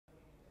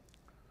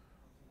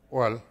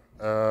Well,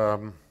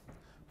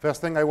 first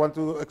thing I want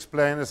to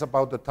explain is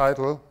about the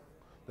title.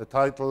 The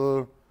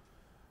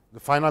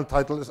final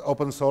title is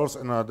Open Source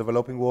in a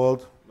Developing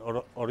World.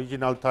 The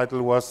original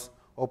title was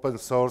Open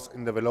Source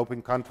in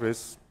Developing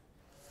Countries.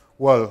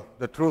 Well,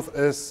 the truth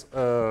is,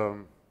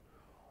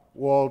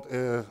 world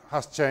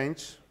has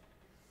changed,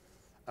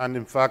 and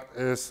in fact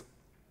is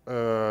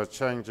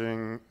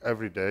changing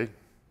every day.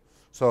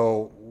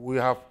 So we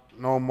have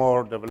no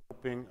more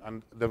developing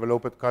and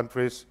developed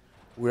countries.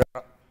 We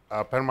are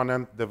a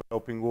permanent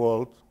developing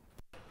world.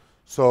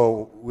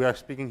 So we are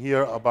speaking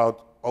here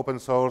about open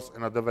source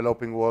in a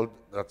developing world.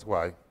 That's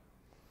why.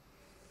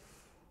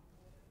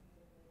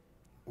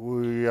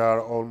 We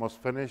are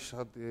almost finished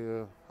at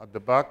the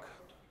back.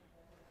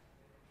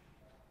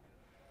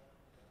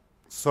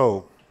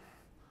 So,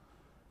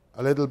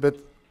 a little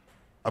bit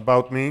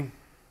about me.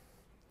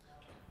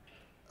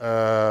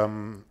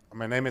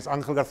 My name is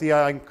Angel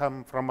García. I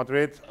come from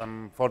Madrid.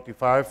 I'm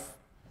 45.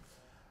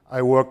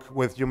 I work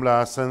with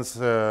Joomla since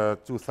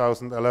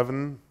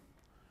 2011.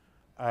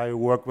 I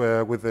work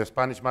with the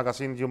Spanish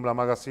magazine, Joomla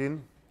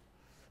magazine,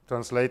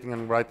 translating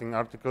and writing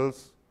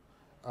articles,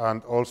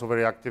 and also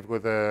very active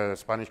with the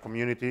Spanish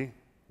community,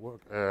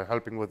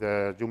 helping with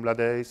the Joomla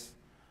days,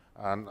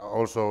 and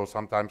also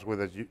sometimes with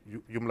the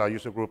Joomla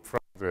user group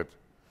from Madrid.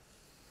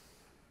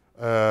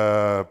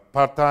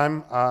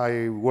 Part-time,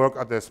 I work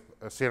at the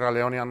Sierra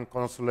Leonean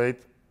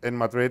consulate in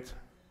Madrid.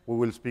 We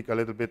will speak a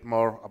little bit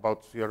more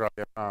about Sierra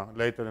Leone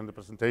later in the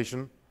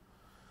presentation.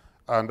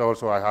 And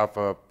also I have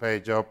a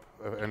paid job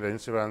in the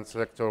insurance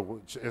sector,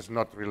 which is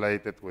not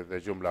related with the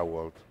Joomla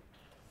world.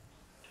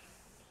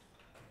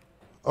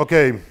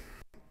 Okay,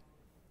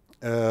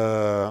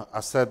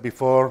 as said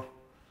before,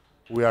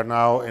 we are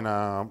now in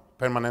a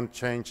permanent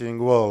changing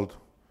world.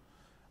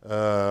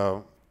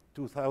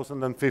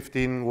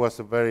 2015 was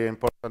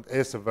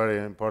is a very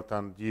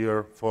important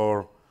year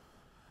for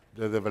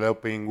the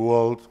developing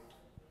world.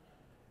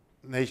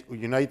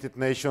 United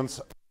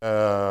Nations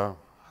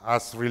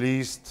has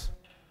released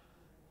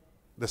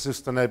the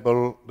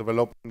Sustainable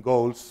Development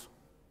Goals,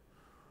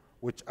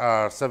 which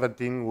are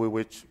 17,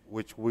 which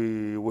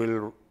we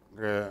will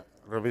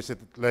revisit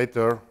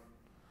later.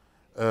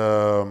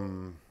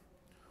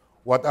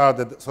 What are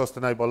the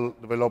Sustainable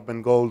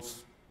Development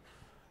Goals?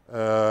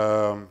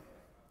 This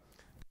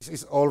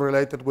is all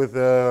related with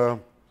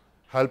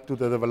help to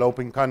the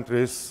developing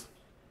countries,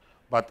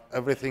 but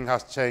everything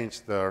has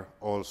changed there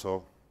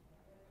also.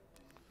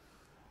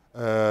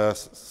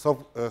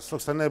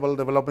 Sustainable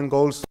Development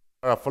Goals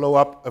are a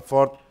follow-up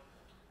effort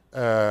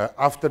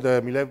after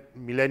the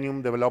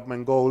Millennium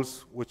Development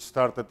Goals, which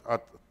started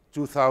at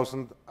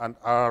 2000 and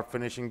are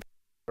finishing this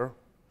year.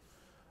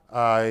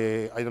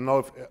 I don't know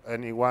if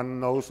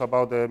anyone knows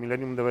about the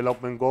Millennium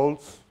Development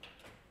Goals.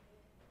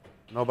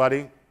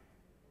 Nobody?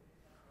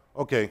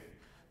 Okay.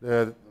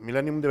 The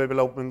Millennium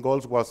Development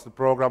Goals was the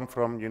program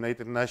from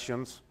United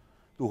Nations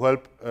to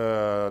help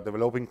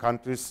developing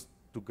countries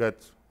to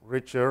get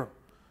richer,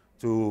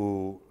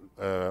 to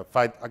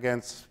fight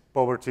against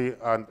poverty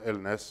and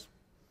illness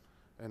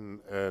in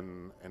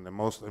the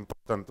most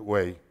important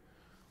way.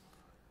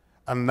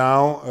 And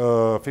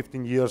now,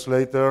 15 years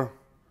later,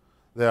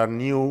 there are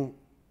new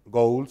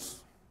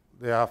goals.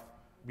 They have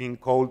been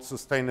called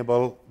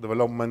Sustainable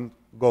Development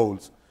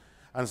Goals.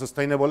 And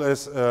sustainable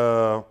is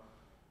a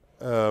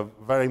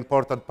very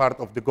important part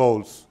of the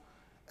goals.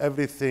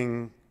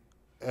 Everything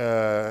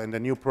in the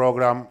new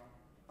program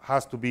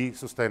has to be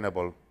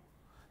sustainable.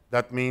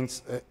 That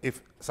means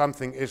if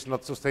something is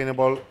not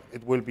sustainable,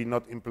 it will be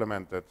not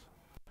implemented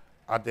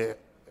at the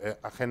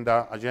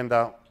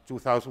Agenda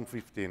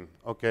 2015,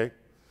 okay?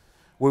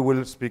 We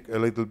will speak a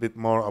little bit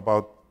more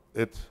about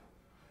it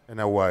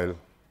in a while.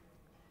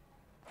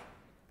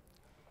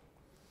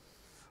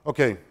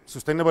 Okay,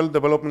 Sustainable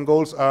Development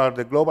Goals are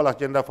the global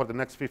agenda for the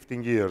next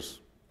 15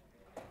 years.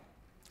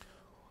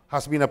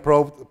 Has been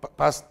approved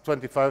past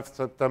 25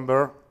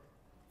 September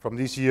from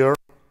this year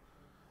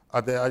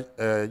at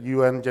the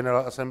UN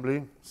General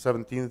Assembly,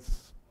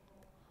 17th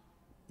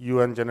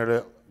UN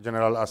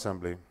General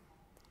Assembly.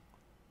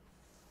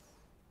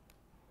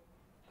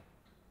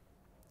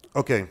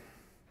 Okay.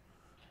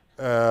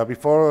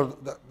 Before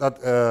that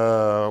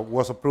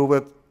was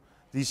approved,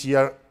 this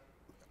year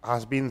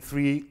has been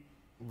 3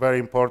 very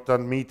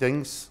important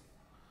meetings.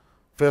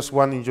 First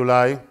one in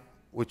July,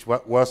 which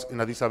was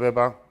in Addis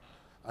Ababa,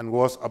 and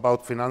was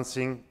about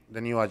financing the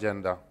new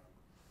agenda.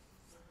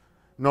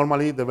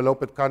 Normally,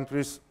 developed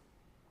countries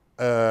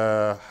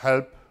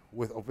help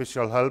with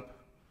official help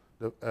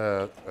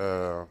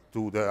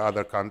to the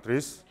other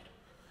countries,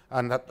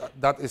 and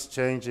that is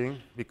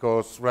changing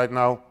because right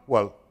now,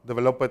 well,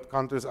 developed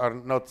countries are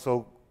not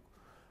so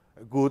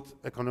good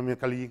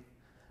economically,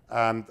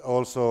 and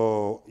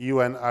also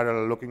UN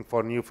are looking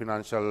for new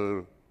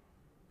financial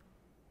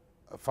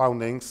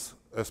fundings,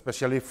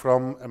 especially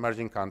from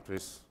emerging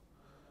countries.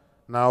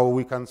 Now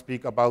we can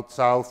speak about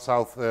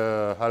South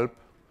help,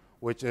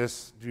 which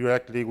is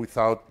directly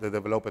without the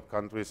developed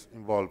countries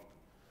involved.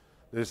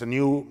 There is a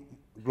new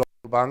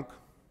global bank,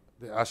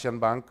 the Asian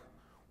Bank,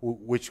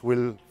 which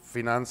will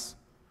finance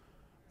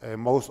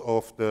most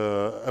of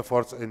the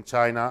efforts in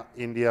China,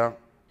 India,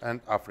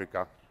 and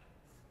Africa.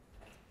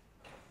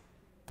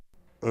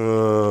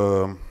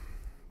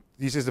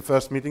 This is the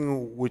first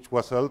meeting which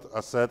was held,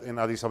 as said, in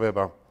Addis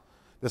Ababa.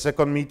 The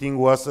second meeting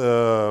was,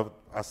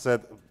 as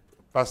said,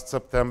 past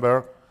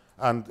September,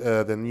 and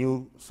the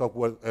new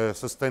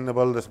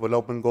Sustainable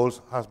Development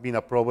Goals has been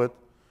approved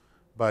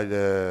by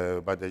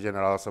the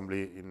General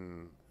Assembly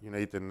in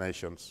United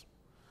Nations.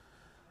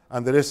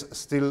 And there is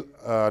still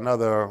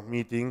another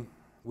meeting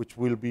which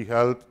will be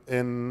held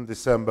in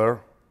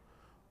December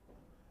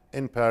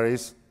in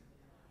Paris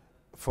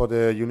for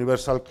the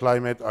Universal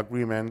Climate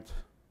Agreement,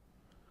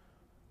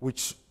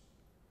 which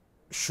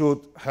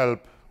should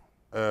help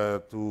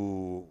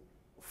to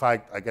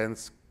fight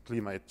against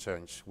climate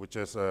change, which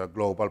is a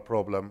global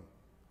problem.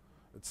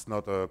 It's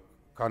not a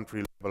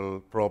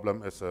country-level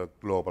problem, it's a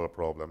global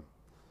problem.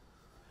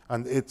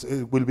 And it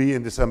will be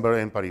in December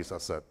in Paris,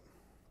 as said.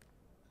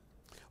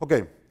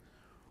 Okay,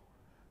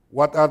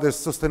 what are the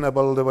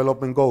Sustainable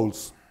Development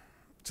Goals?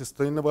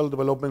 Sustainable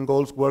Development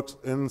Goals works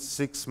in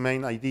 6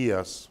 main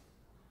ideas: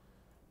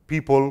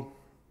 people,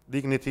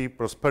 dignity,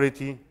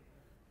 prosperity,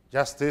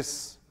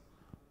 justice,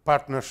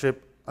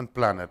 partnership, and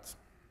planet.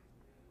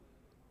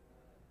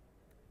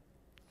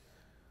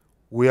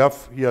 We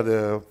have here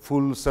the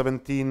full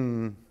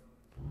 17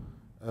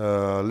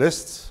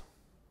 lists,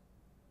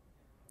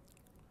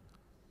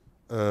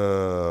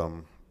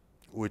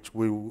 which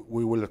we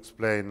will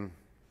explain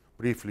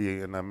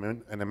briefly in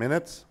a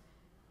minute.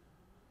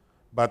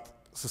 But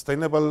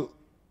Sustainable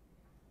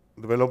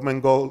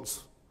Development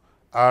Goals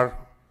are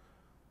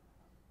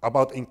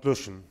about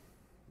inclusion.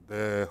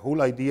 The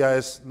whole idea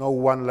is no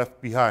one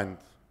left behind.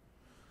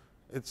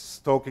 It's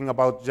talking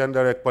about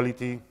gender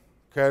equality,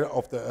 care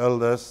of the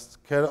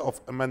eldest, care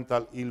of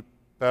mental ill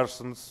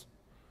persons,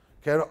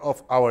 care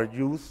of our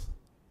youth.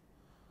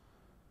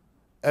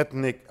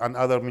 Ethnic and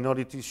other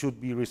minorities should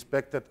be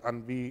respected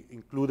and be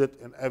included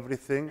in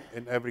everything,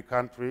 in every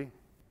country.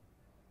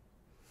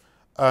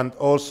 And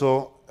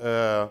also,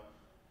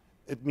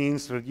 it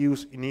means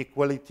reduce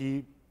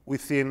inequality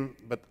within,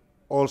 but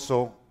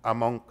also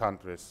among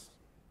countries.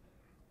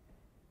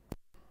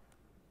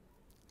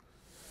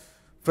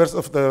 First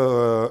of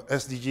the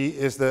SDG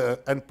is the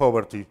end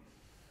poverty.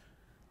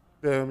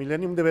 The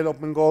Millennium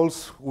Development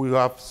Goals we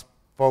have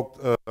spoke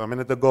a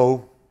minute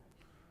ago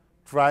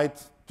tried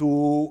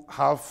to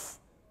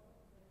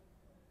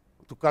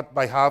cut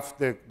by half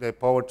the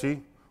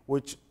poverty,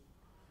 which,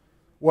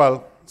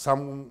 well,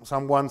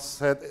 someone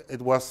said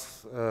it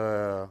was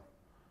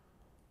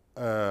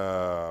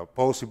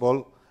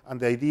possible, and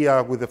the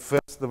idea with the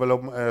first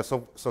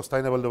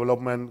Sustainable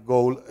Development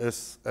Goal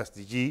is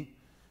SDG,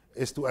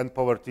 is to end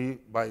poverty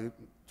by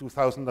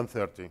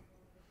 2030.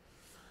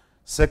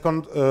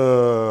 Second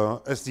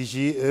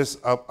SDG is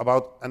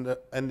about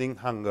ending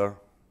hunger.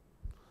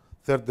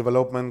 Third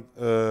development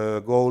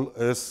goal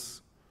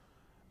is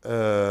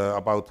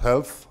about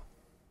health.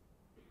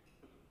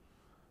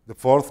 The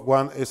fourth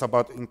one is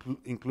about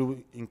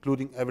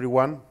including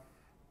everyone.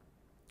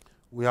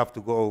 We have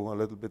to go a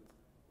little bit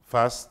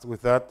fast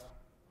with that.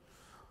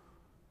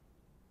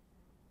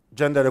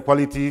 Gender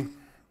equality,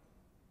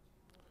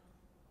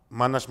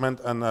 management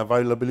and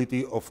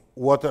availability of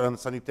water and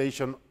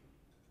sanitation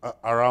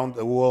around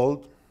the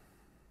world.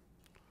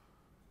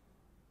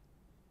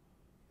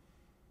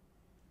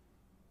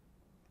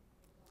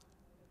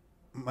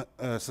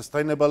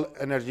 Sustainable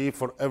energy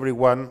for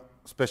everyone,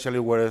 especially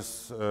where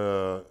it's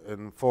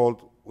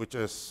involved, which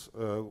is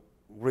a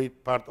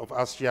great part of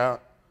Asia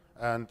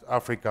and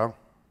Africa.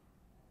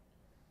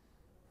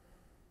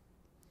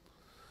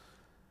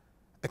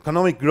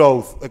 Economic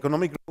growth.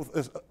 Economic growth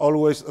is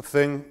always a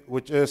thing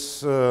which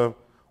is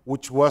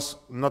which was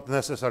not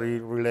necessarily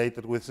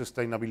related with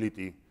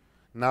sustainability.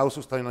 Now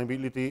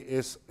sustainability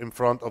is in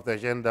front of the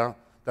agenda.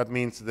 That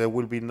means there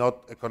will be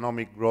not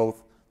economic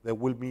growth. There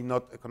will be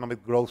not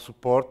economic growth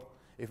support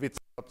if it's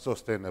not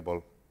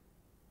sustainable.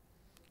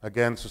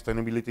 Again,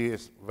 sustainability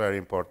is very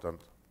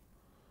important.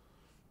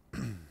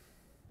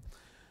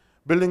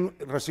 Building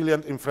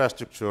resilient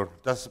infrastructure.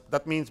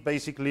 That means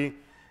basically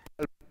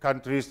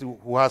countries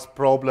who has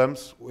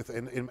problems with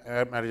in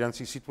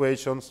emergency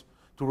situations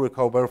to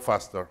recover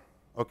faster.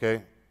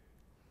 Okay.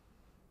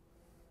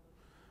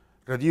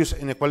 Reduce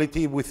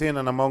inequality within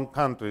and among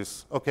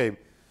countries. Okay.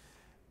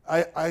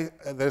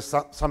 There's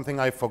something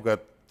I forgot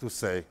to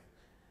say.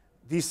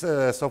 These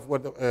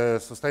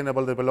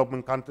sustainable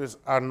development countries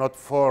are not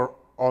for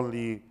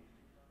only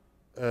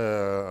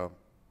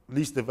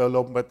least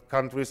developed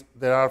countries.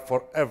 They are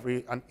for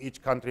every and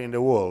each country in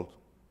the world.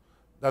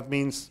 That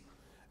means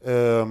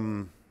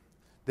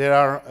there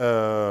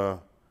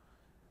are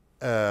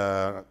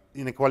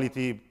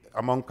inequality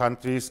among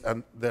countries,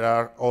 and there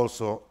are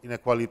also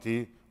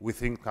inequality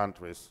within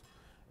countries.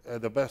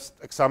 The best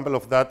example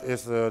of that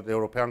is the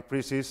European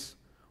crisis,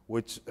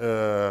 which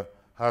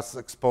has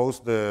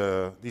exposed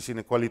this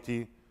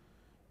inequality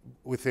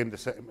within the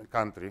same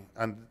country,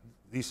 and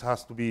this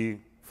has to be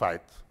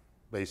fight,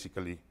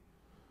 basically.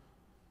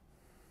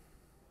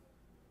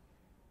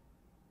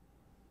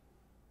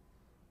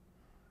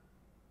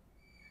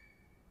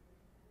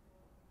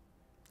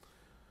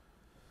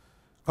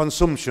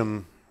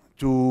 Consumption.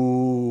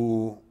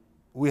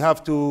 We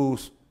have to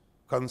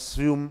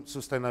consume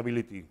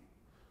sustainability.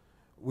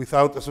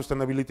 Without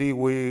sustainability,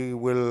 we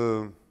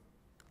will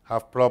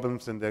have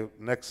problems in the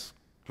next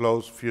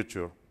close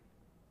future.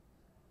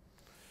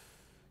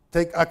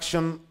 Take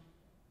action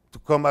to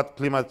combat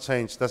climate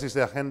change. That is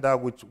the agenda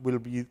which will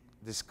be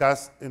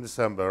discussed in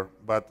December,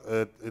 but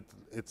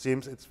it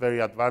seems it's very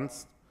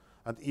advanced,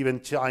 and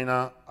even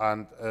China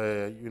and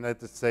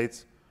United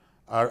States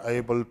are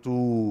able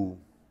to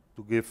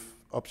give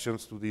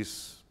options to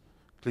this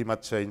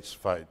climate change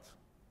fight.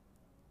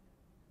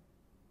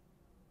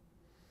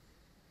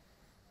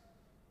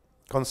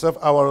 Conserve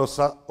our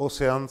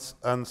oceans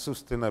and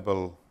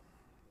sustainable.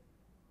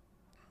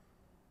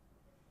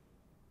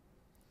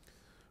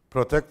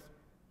 Protect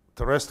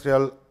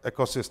terrestrial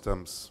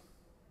ecosystems.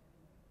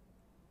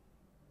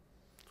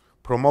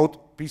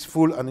 Promote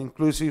peaceful and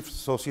inclusive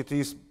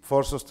societies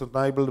for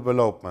sustainable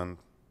development.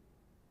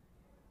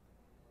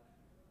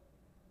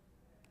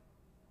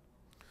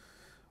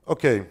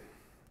 Okay,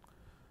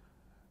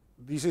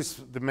 this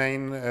is the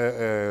main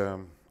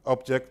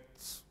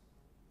objects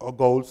or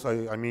goals,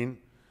 I mean.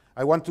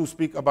 I want to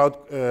speak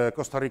about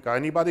Costa Rica.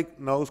 Anybody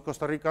knows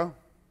Costa Rica?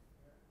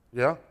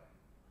 Yeah?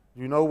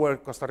 Do you know where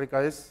Costa Rica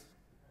is?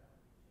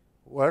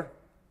 Where?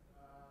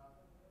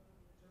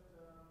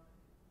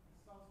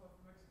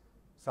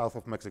 South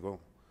of Mexico.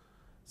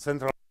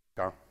 Central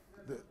America.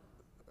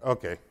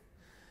 Okay.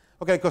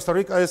 Okay, Costa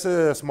Rica is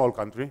a small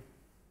country.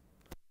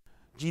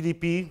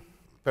 GDP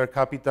per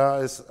capita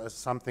is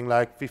something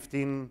like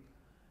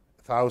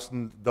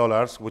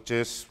 $15,000, which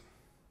is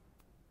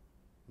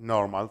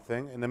normal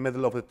thing, in the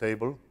middle of the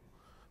table.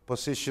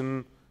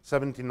 Position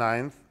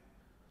 79th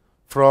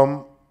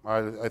from,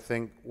 I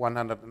think,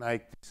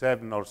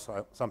 187 or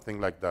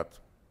something like that.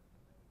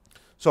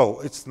 So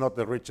it's not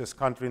the richest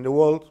country in the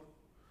world,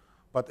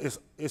 but it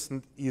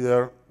isn't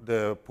either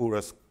the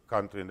poorest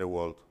country in the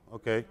world,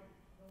 okay?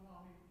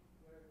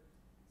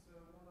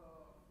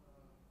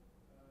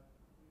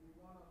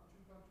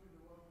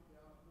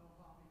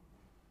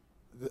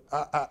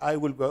 I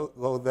will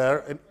go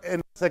there in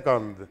a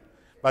second,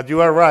 but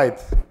you are right.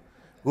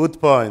 Good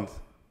point.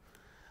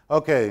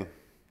 Okay,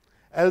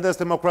 eldest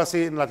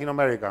democracy in Latin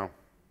America.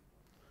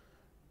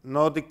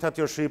 No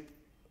dictatorship,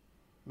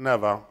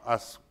 never,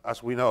 as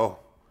we know,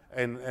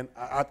 and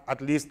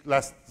at least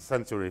last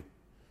century.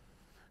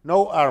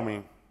 No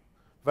army,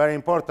 very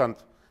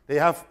important. They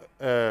have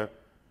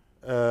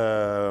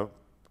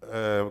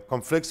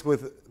conflicts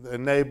with the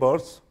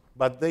neighbors,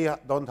 but they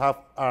don't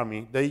have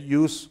army. They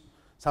use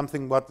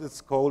something what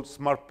is called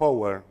smart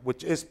power,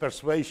 which is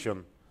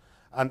persuasion.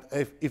 And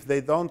if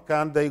they don't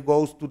can, they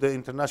go to the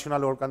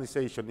international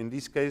organization, in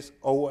this case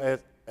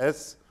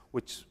OSS,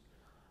 which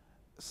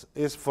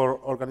is for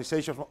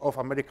Organization of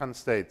American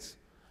States.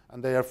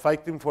 And they are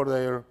fighting for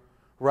their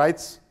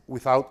rights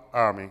without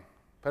army.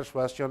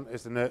 Persuasion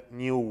is a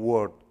new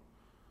word,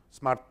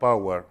 smart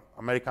power.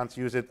 Americans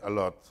use it a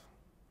lot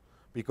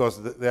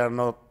because they are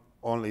not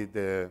only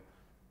the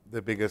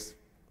biggest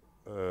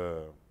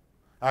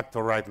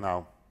actor right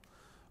now.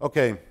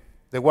 Okay,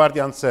 The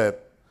Guardian said,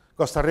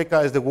 Costa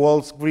Rica is the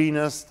world's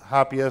greenest,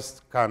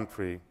 happiest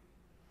country.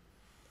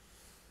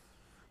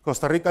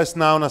 Costa Rica is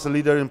known as a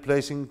leader in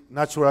placing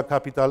natural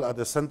capital at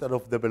the center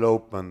of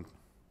development.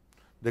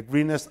 The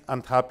greenest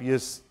and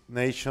happiest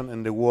nation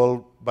in the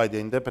world by the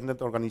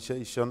independent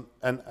organization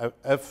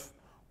NFF,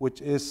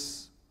 which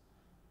is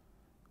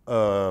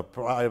a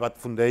private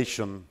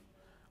foundation,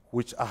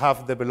 which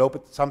have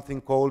developed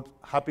something called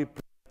Happy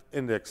Planet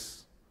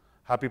Index.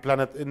 Happy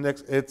Planet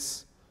Index,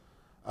 it's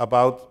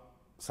about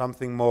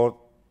something more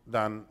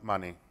than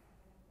money.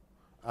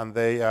 And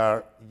they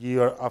are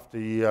year after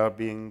year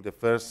being the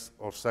first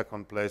or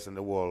second place in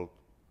the world.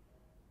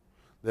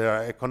 They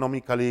are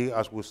economically,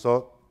 as we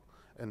saw,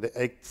 in the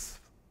 80th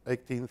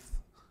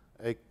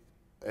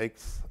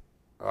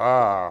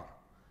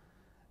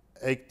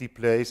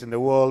place in the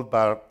world,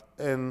 but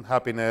in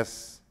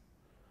happiness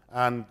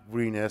and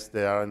greenness,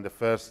 they are in the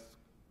first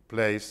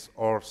place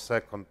or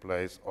second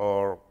place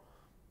or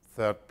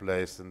third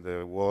place in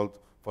the world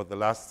for the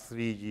last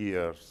 3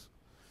 years.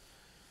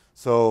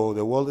 So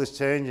the world is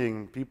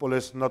changing. People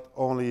is not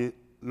only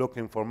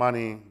looking for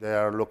money, they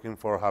are looking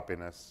for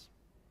happiness.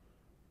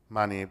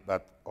 Money,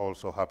 but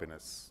also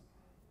happiness.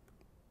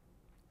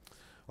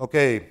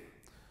 Okay,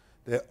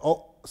 the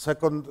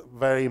second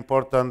very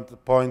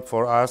important point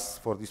for us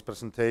for this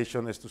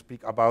presentation is to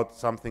speak about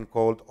something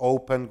called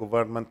open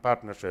government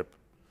partnership.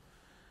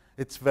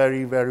 It's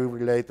very, very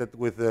related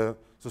with the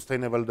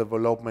Sustainable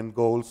Development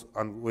Goals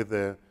and with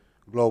the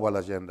global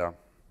agenda.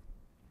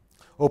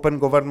 Open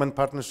Government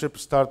Partnership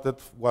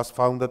was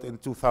founded in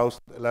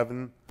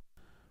 2011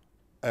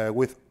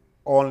 with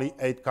only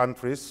 8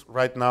 countries.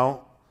 Right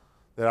now,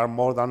 there are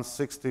more than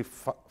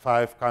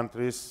 65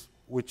 countries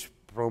which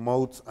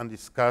promote and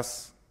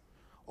discuss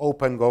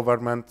open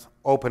government,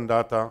 open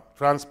data,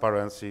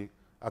 transparency,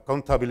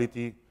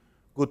 accountability,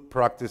 good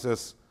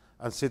practices,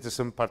 and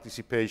citizen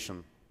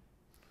participation.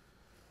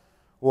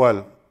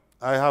 Well,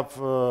 I have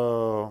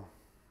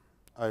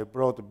I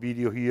brought a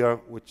video here,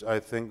 which I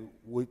think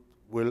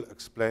will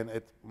explain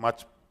it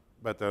much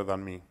better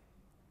than me.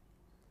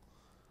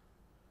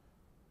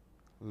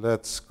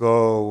 Let's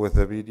go with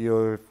the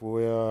video if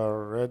we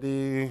are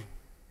ready.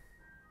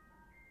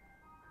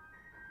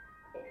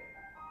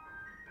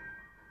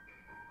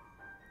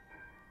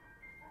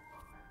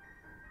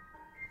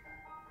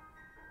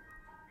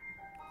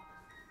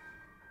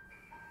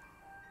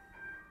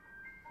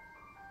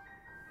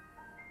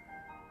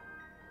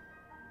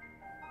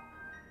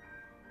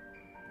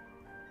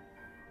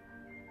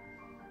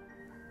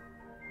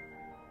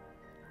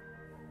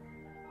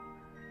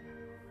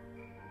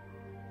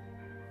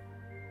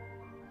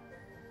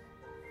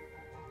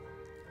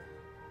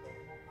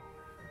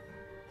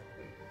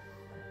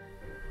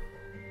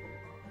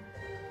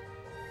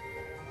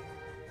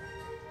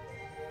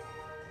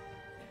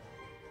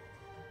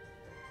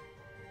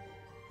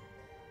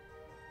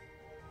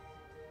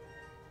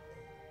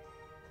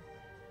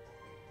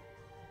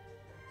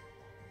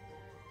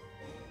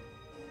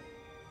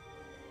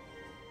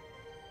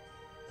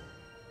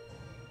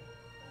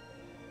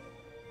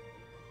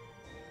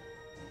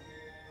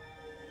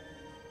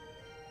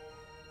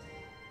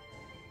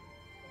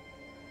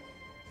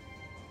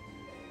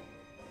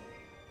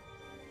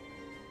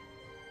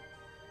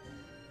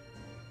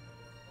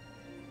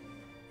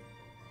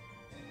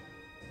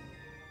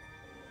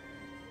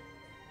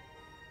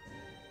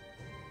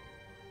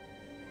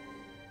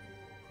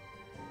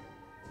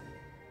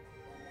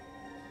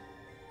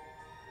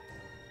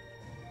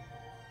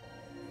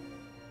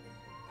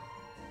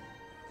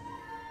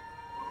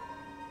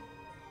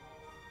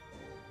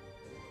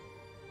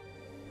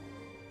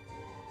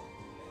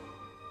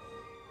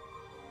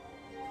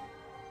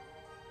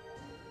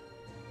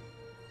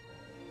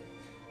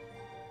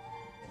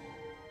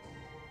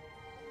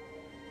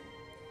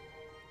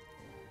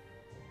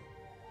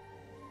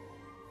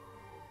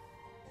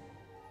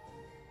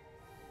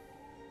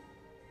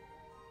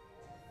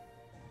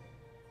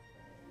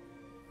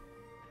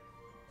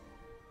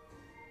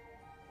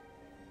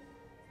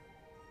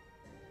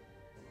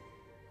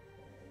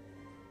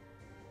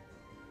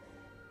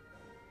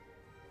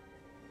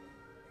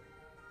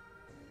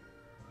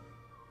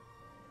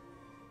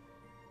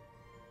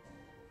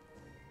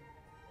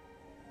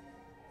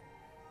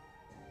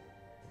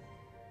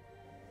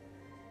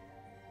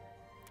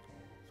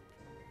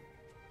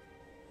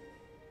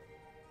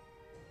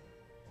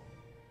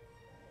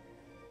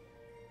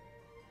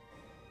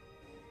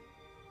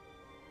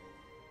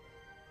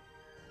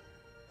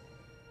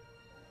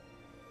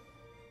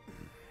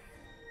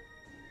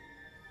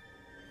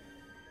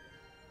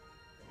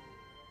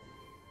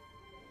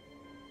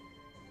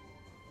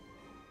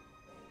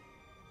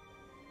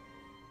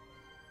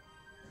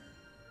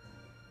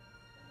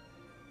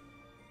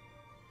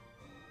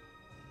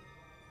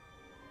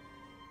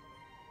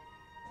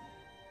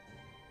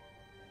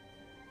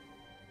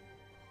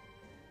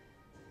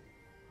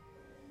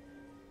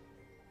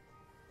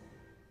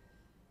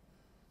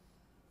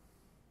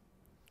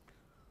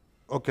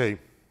 Okay,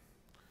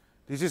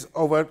 this is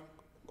our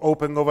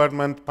Open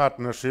Government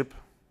Partnership,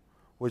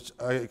 which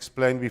I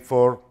explained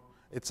before.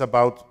 It's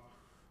about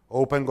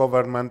open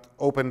government,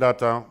 open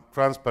data,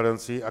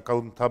 transparency,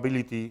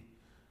 accountability,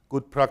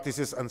 good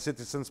practices, and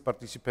citizens'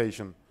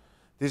 participation.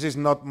 This is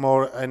not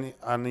more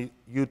an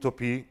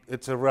utopia,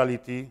 it's a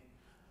reality.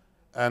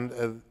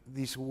 And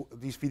this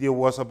video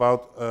was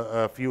about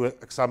a few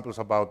examples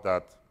about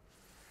that.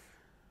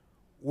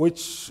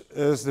 Which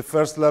is the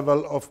first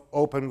level of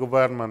open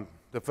government?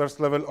 The first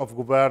level of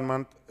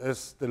government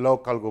is the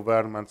local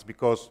governments,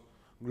 because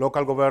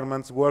local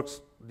governments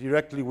works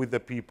directly with the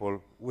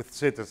people, with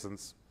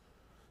citizens.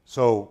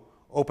 So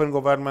open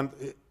government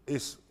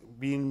is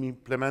being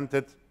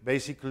implemented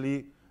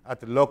basically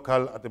at the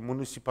local, at the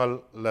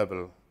municipal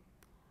level.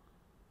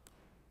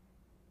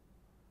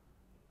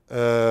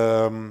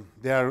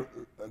 They are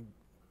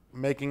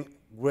making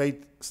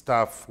great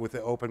stuff with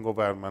the open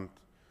government.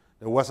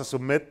 There was a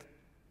summit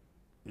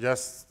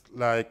just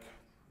like,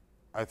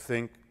 I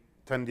think,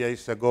 10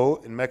 days ago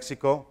in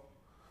Mexico,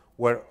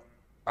 where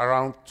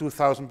around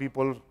 2,000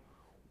 people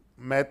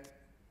met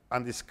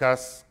and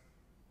discussed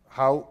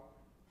how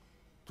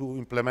to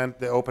implement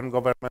the open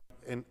government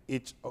in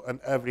each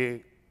and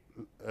every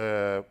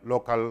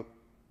local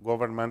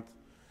government.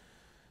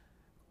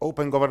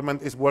 Open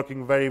government is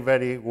working very,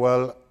 very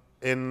well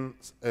in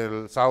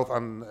South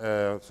and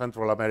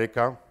Central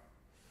America.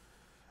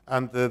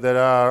 And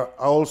there are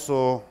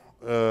also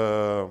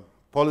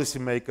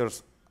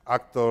policymakers,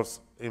 actors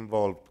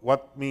involved.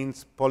 What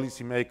means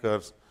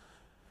policymakers?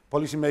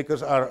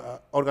 Policymakers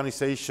are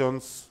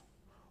organizations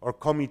or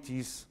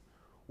committees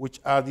which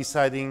are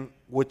deciding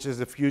which is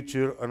the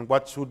future and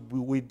what should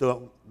we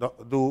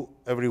do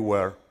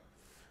everywhere.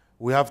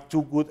 We have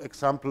two good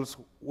examples,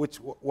 which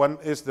one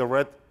is the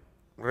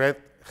Red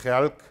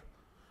Hulk,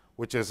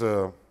 which is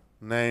a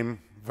name,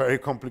 very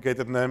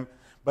complicated name,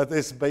 but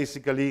it's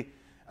basically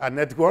a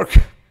network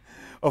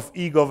of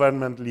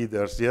e-government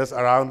leaders, yes,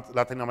 around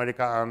Latin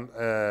America and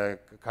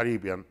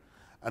Caribbean.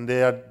 And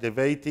they are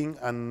debating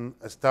and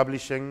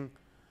establishing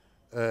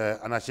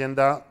an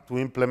agenda to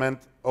implement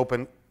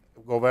open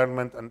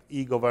government and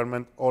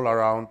e-government all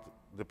around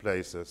the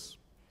places.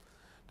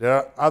 There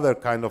are other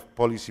kind of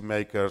policy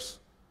makers,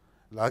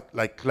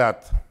 like CLAD,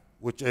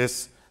 which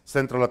is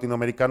Centro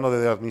Latinoamericano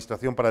de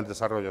Administración para el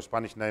Desarrollo,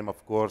 Spanish name,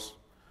 of course,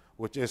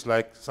 which is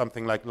like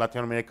something like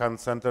Latin American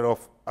Center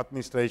of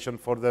Administration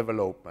for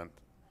Development.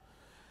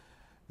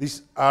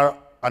 These are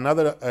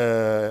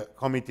another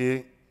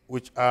committee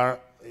which are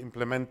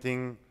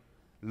implementing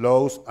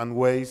laws and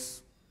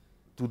ways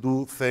to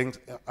do things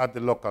at the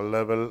local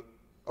level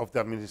of the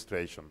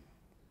administration.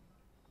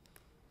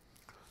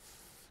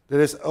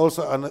 There is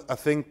also a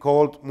thing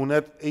called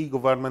MUNED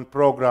e-government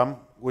program,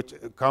 which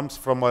comes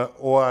from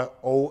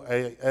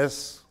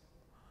OAS,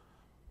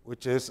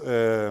 which is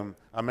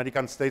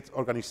American States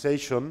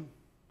Organization,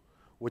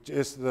 which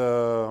is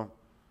the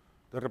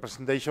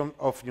representation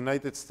of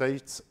United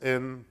States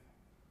in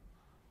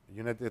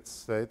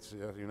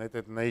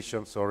United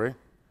Nations, sorry,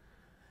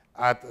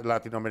 at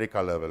Latin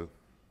America level,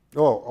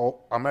 or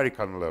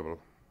American level,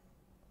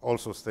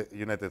 also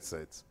United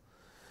States.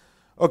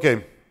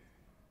 Okay,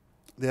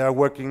 they are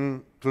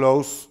working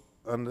close,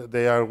 and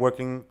they are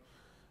working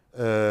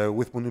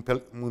with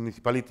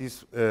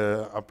municipalities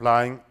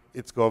applying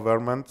its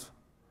government,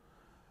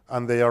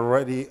 and they are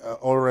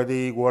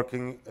already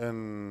working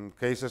in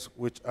cases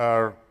which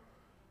are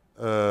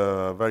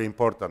very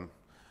important.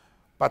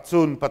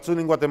 Patsun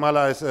in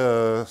Guatemala is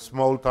a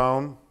small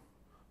town.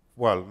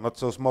 Well, not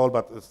so small,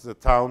 but it's a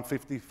town,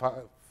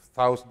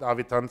 55,000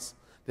 inhabitants.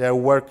 They are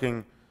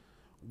working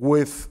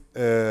with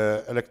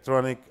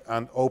electronic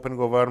and open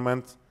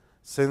government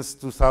since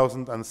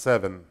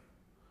 2007.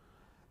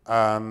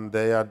 And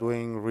they are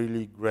doing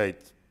really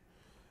great.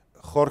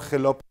 Jorge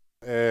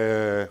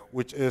Lopez,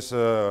 which is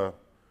a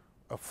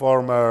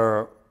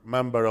former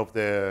member of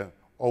the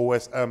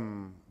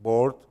OSM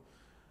board,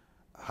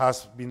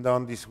 has been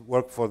done this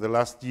work for the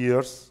last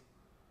years,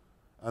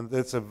 and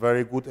it's a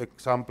very good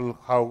example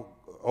how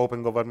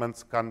open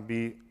governments can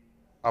be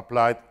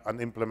applied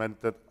and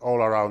implemented all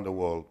around the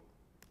world.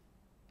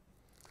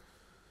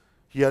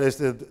 Here is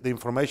the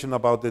information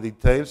about the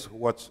details,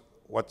 what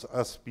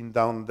has been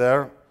done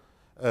there.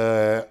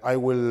 I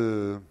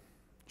will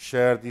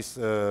share this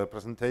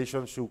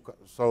presentation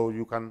so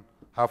you can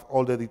have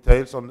all the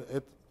details on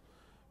it,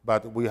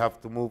 but we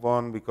have to move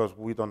on because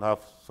we don't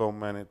have so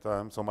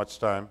much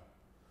time.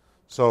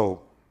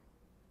 So,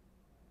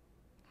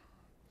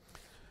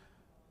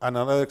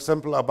 another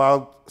example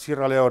about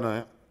Sierra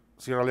Leone.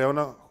 Sierra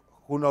Leone,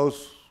 who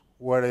knows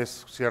where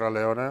is Sierra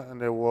Leone in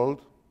the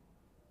world?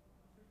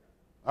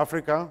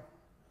 Africa?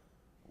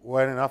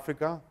 Where in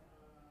Africa?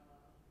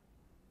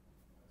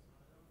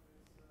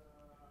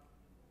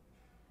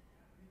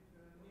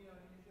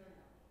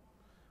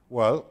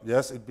 Well,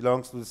 yes, it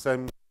belongs to the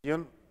same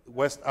region,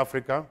 West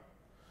Africa.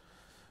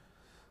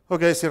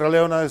 Okay, Sierra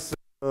Leone is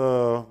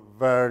a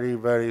very,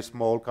 very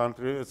small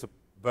country. It's a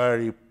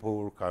very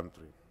poor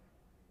country.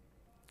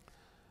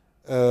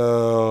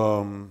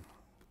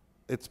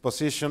 Its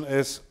position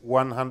is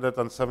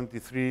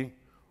 173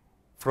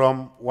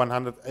 from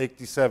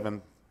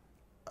 187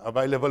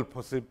 available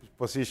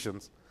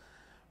positions.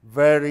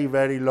 Very,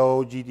 very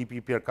low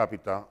GDP per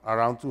capita,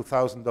 around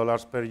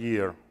 $2,000 per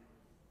year.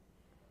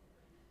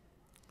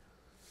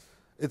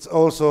 It's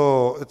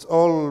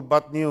all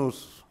bad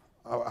news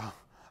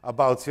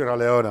about Sierra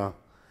Leone.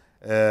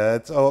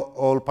 It's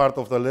all part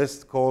of the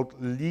list called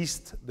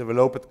least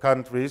developed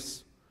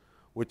countries,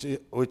 which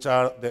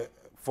are the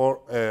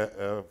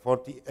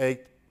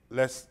 48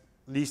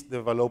 least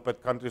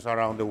developed countries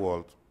around the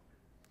world.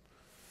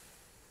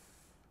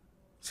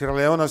 Sierra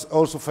Leone is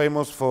also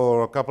famous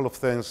for a couple of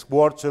things.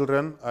 War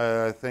children.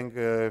 I think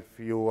if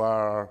you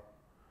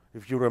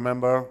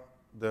remember,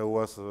 there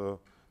was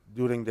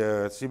during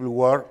the Civil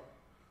War.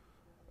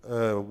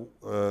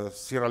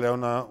 Sierra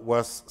Leone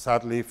was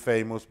sadly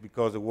famous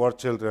because the war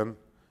children,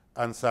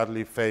 and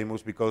sadly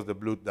famous because the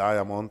blood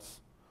diamonds,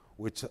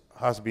 which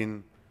has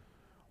been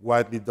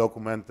widely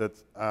documented,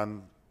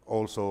 and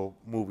also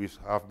movies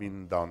have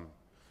been done.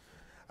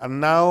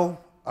 And now,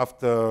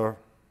 after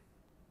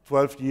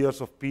 12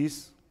 years of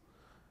peace,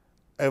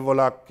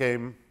 Ebola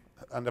came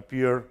and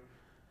appeared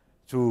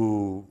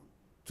to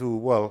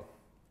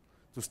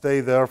stay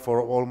there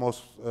for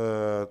almost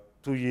 2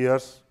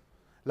 years.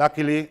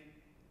 Luckily,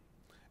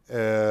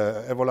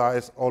 Ebola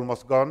is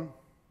almost gone.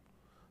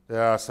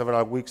 There are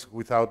several weeks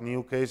without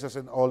new cases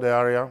in all the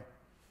area,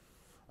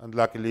 and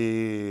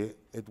luckily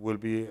it will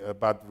be a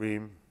bad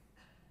dream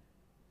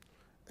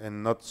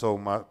in not so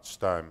much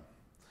time.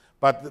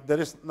 But there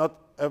is not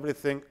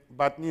everything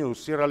bad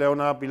news. Sierra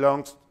Leone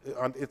belongs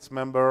and it's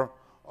member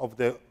of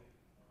the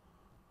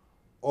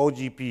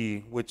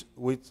OGP, which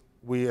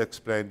we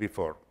explained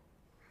before.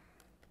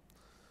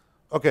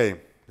 Okay,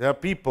 there are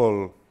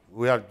people.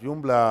 We have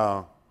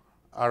Joomla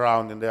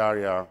around in the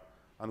area,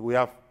 and we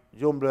have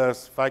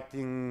Joomlers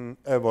fighting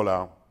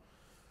Ebola.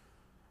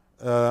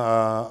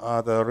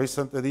 At a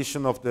recent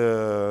edition of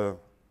the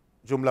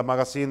Joomla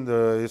magazine,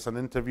 there is an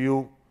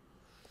interview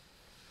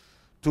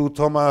to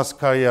Thomas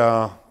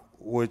Kaya,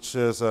 which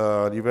is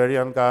a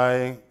Liberian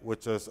guy,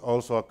 which is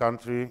also a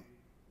country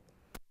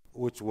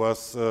which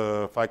was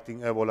fighting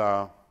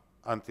Ebola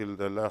until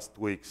the last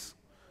weeks.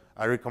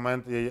 I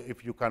recommend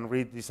if you can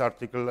read this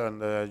article in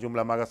the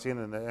Joomla magazine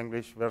in the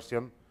English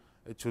version,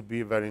 it should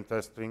be very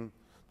interesting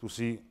to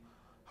see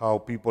how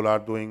people are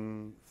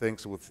doing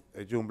things with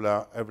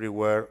Joomla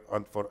everywhere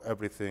and for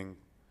everything,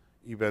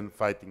 even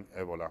fighting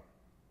Ebola.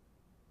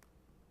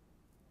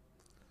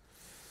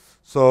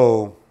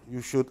 So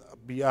you should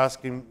be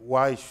asking,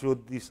 why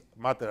should this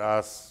matter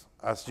as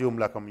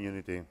Joomla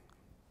community?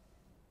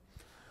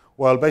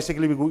 Well,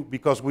 basically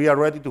because we are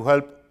ready to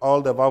help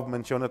all the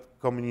above-mentioned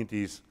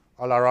communities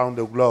all around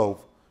the globe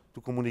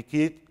to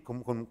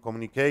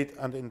communicate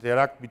and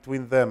interact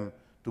between them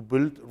to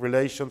build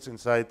relations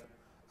inside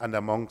and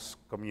amongst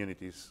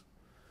communities.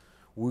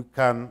 We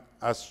can,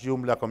 as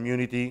Joomla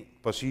community,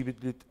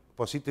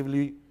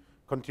 positively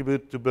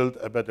contribute to build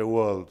a better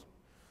world.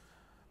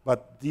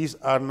 But these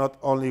are not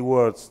only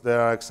words,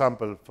 there are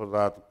examples for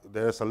that.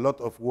 There is a lot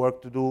of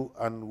work to do,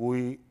 and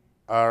we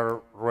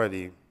are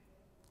ready.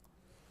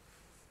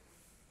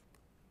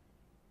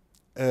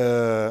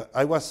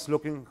 I was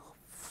looking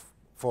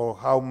for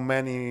how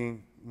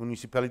many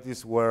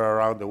municipalities were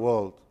around the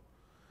world.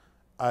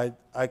 I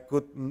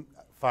couldn't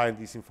find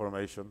this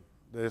information.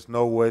 There is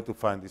no way to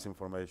find this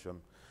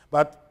information.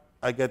 But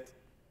I get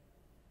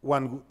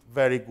one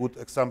very good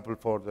example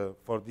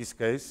for this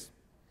case,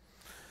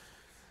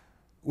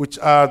 which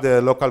are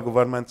the local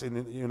governments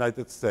in the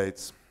United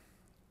States.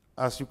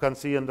 As you can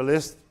see in the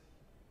list,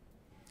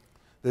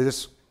 there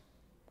is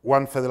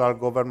one federal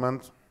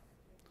government,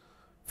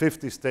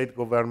 50 state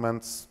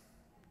governments,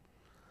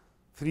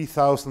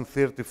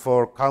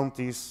 3,034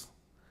 counties,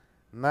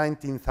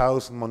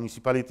 19,000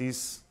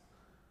 municipalities,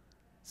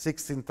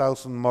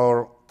 16,000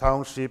 more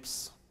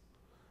townships,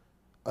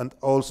 and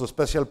also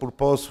special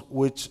purpose,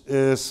 which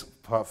is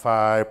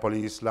fire,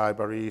 police,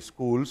 library,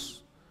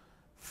 schools,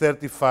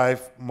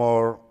 35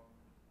 more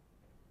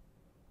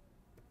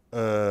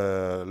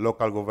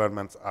local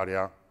governments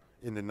area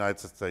in the United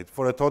States,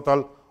 for a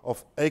total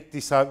of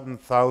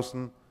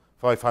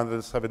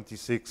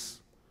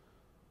 87,576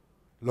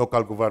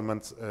 local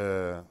government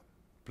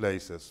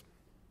places.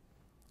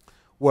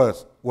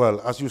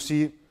 Well, as you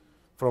see,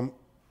 from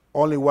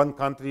only one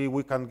country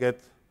we can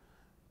get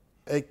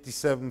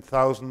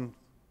 87,000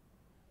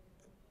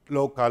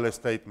 local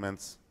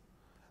statements,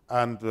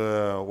 and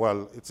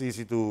well, it's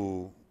easy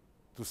to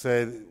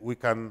say we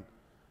can,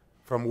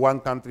 from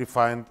one country,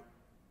 find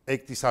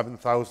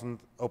 87,000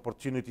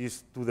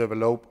 opportunities to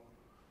develop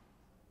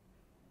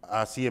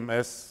a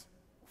CMS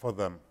for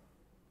them.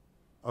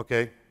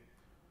 Okay.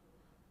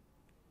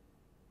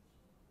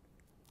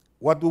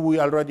 What do we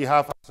already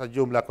have as a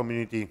Joomla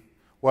community?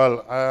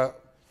 Well,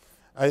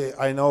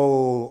 I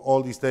know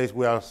all these days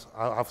we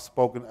have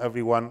spoken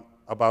everyone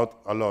about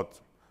a lot,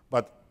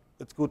 but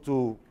it's good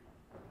to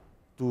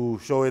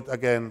show it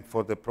again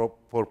for the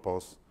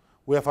purpose.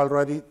 We have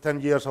already 10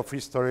 years of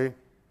history.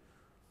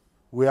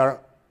 We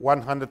are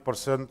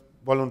 100%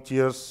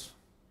 volunteers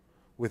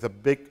with a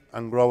big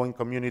and growing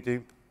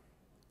community.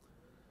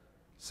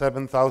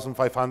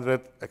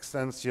 7,500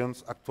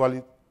 extensions,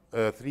 actually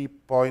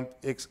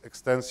 3.x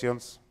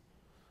extensions,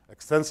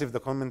 extensive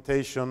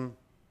documentation,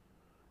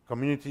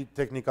 community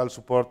technical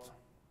support.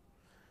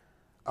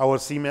 Our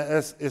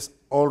CMS is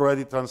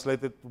already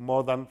translated to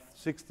more than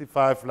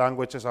 65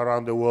 languages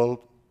around the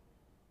world.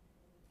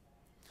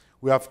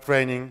 We have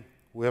training,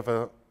 we have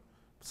a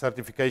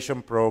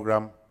certification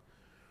program,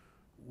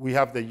 we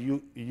have the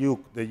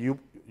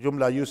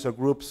Joomla user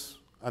groups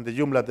and the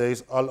Joomla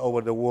days all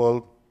over the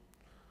world.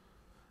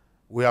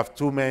 We have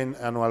 2 main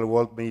annual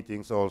world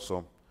meetings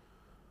also.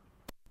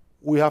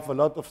 We have a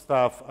lot of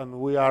stuff, and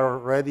we are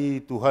ready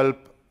to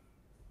help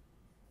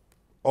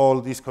all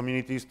these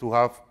communities to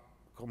have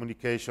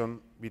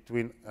communication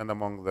between and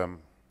among them.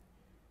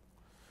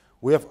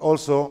 We have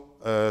also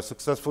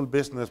successful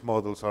business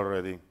models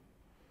already.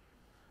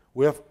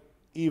 We have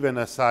even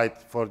a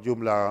site for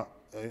Joomla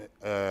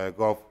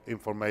Gov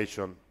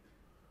information,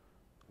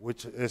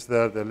 which is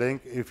there, the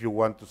link, if you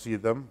want to see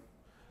them.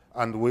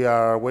 And we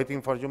are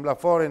waiting for Joomla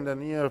 4 in the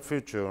near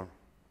future.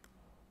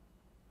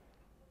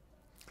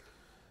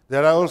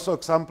 There are also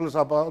examples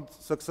about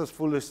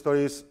successful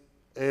stories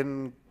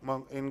in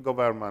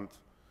government.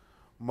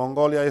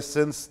 Mongolia is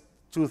since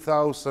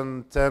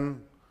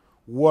 2010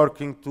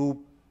 working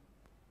to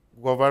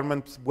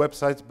government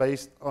websites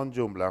based on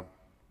Joomla.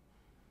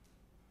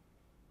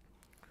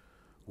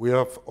 We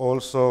have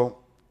also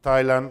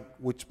Thailand,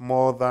 with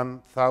more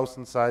than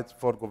 1,000 sites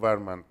for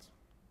government.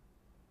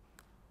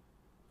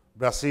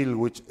 Brazil,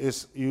 which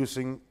is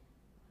using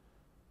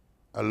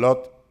a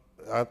lot,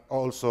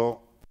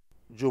 also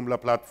Joomla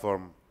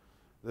platform.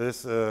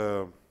 There's,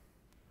 in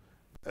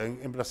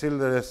Brazil,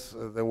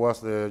 there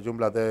was the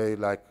Joomla Day,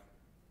 like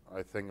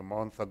I think a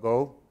month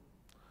ago,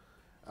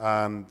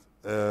 and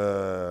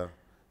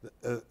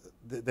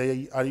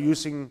they are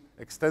using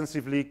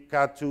extensively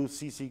K2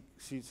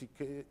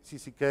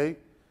 CCK.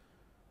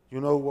 You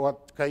know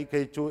what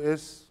KK2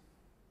 is?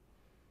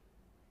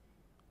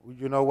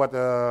 You know what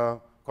a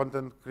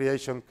content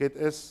creation kit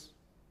is?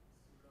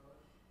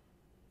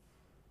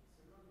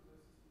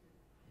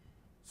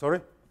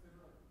 Sorry?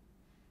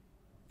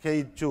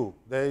 K2.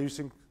 They're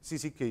using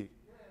CCK.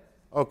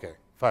 Okay,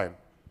 fine.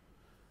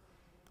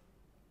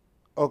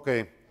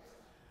 Okay.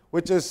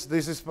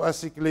 This is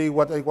basically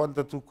what I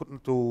wanted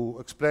to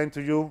explain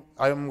to you.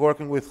 I am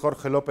working with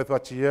Jorge López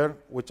Bachiller,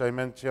 which I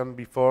mentioned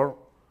before.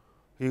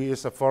 He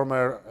is a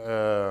former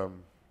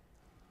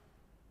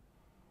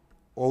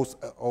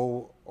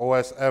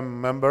OSM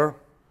member,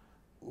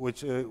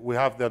 which we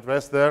have the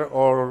address there,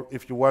 or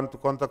if you want to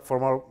contact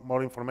for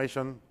more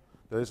information,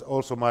 there is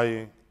also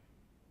my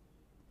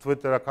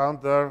Twitter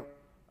account there.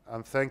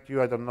 And thank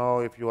you. I don't know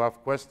if you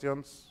have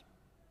questions.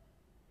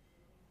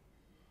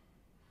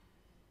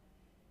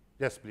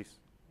 Yes, please.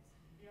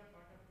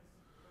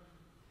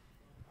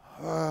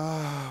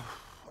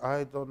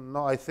 I don't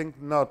know. I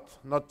think not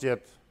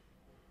yet.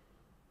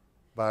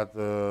 But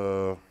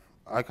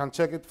I can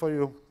check it for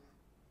you.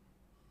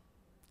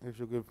 If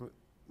you give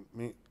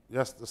me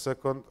just a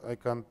second, I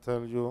can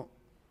tell you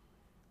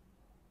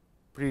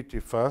pretty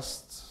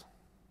fast.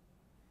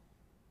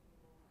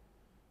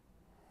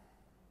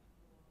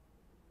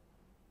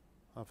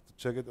 I have to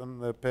check it on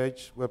the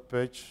web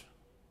page.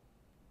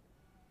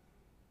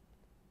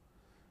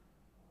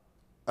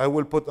 I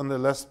will put on the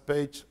last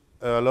page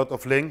a lot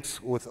of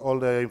links with all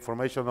the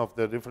information of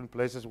the different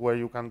places where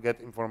you can get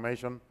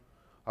information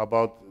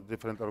about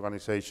different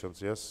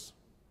organizations, yes?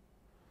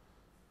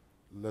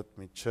 Let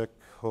me check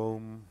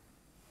home.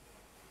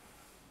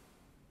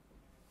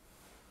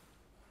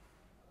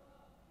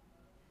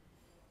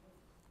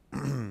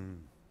 On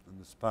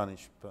the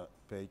Spanish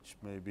page,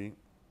 maybe.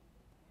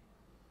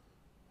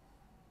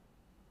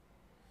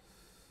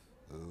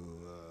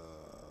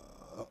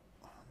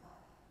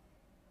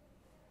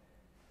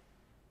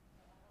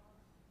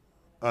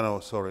 Oh no,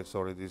 sorry,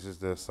 this is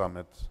the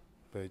summit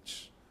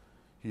page.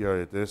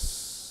 Here it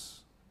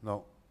is.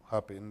 No,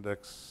 Happy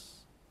Index.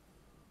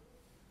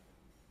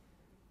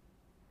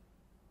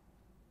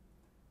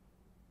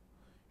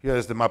 Here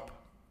is the map.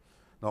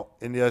 No,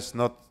 India is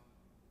not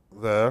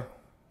there.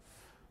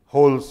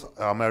 Whole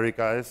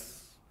America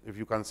is, if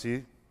you can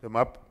see the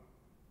map.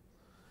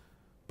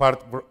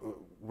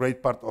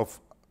 Great part of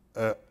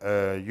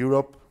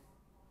Europe.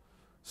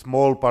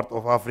 Small part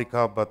of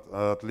Africa, but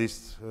at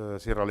least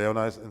Sierra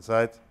Leone is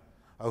inside.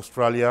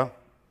 Australia,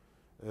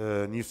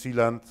 New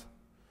Zealand,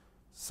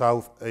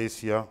 South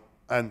Asia,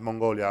 and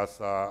Mongolia,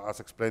 as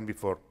explained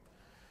before.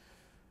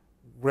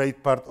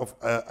 Great part of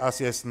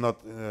Asia is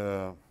not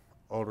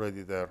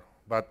already there,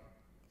 but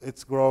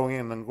it's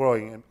growing and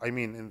growing. I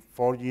mean, in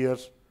 4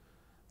 years,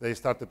 they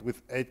started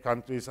with 8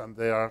 countries, and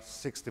there are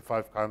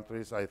 65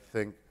 countries. I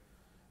think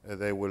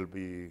they will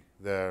be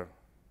there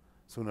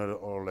sooner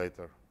or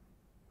later.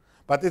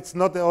 But it's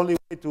not the only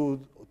way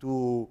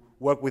to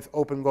work with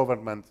open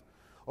government.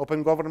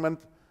 Open government,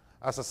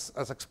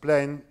 as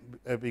explained,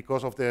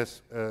 because of the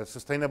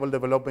Sustainable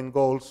Development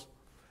Goals,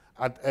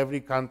 and every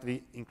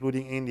country,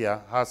 including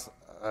India, has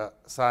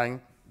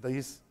signed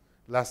this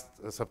last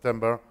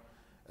September.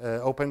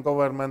 Open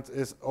government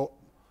is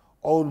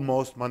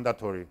almost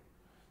mandatory.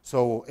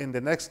 So in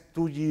the next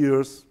 2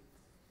 years,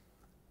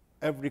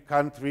 every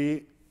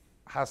country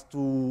has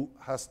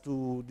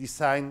to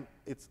design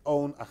its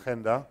own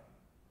agenda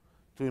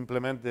to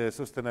implement the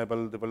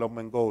Sustainable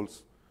Development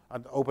Goals.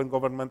 And open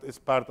government is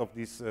part of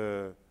these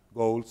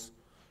goals.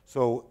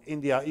 So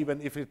India,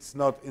 even if it's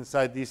not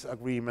inside this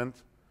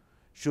agreement,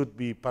 should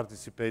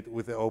participate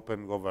with the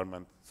open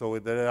government. So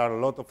there are a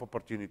lot of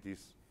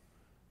opportunities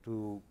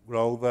to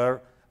grow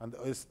there, and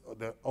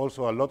there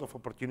also a lot of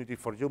opportunity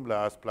for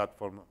Joomla as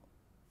platform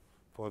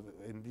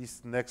in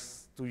these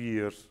next 2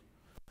 years.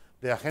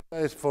 The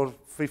agenda is for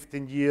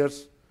 15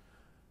 years.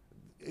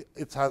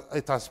 It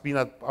has been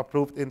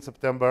approved in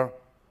September,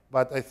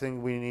 but I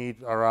think we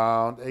need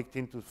around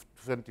 18 to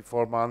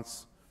 24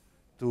 months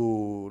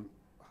to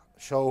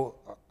show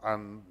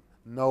and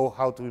know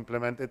how to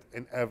implement it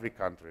in every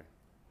country.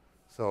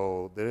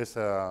 So there is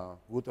a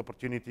good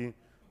opportunity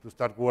to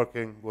start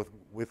working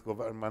with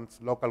governments,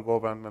 local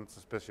governments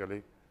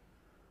especially,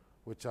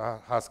 which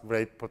has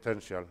great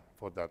potential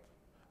for that.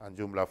 And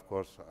Joomla, of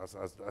course,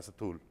 as a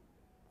tool.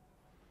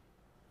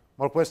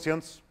 More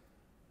questions?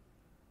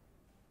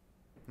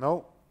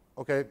 No?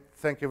 Okay,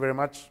 thank you very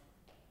much.